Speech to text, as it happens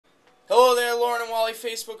Loren Wally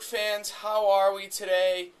Facebook fans, how are we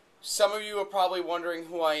today? Some of you are probably wondering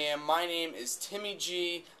who I am. My name is Timmy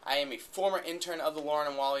G. I am a former intern of the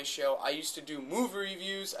Loren Wally show. I used to do movie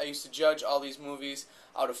reviews. I used to judge all these movies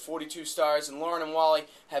out of 42 stars, and Loren and Wally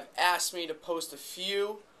have asked me to post a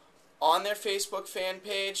few on their Facebook fan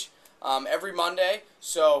page every Monday.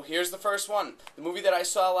 So here's the first one. The movie that I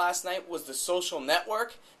saw last night was The Social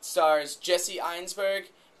Network. It stars Jesse Einsberg,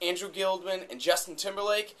 Andrew Gildman, and Justin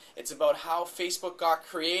Timberlake. It's about how Facebook got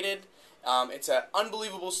created. It's an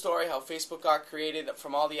unbelievable story how Facebook got created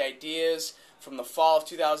from all the ideas from the fall of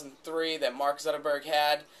 2003 that Mark Zuckerberg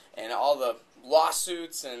had and all the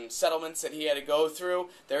lawsuits and settlements that he had to go through.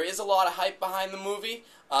 There is a lot of hype behind the movie.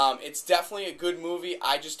 It's definitely a good movie.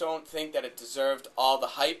 I just don't think that it deserved all the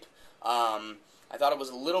hype. I thought it was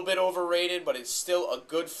a little bit overrated, but it's still a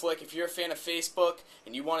good flick. If you're a fan of Facebook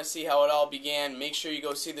and you want to see how it all began, make sure you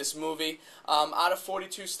go see this movie. Out of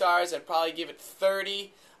 42 stars, I'd probably give it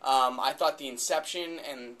 30. I thought The Inception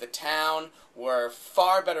and The Town were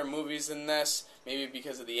far better movies than this, maybe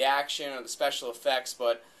because of the action or the special effects,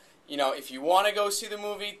 but you know, if you want to go see the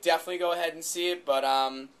movie, definitely go ahead and see it, but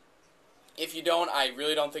if you don't, I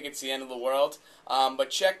really don't think it's the end of the world. But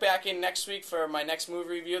check back in next week for my next movie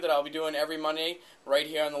review that I'll be doing every Monday right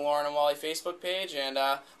here on the Loren and Wally Facebook page, and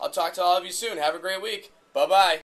I'll talk to all of you soon. Have a great week. Bye-bye.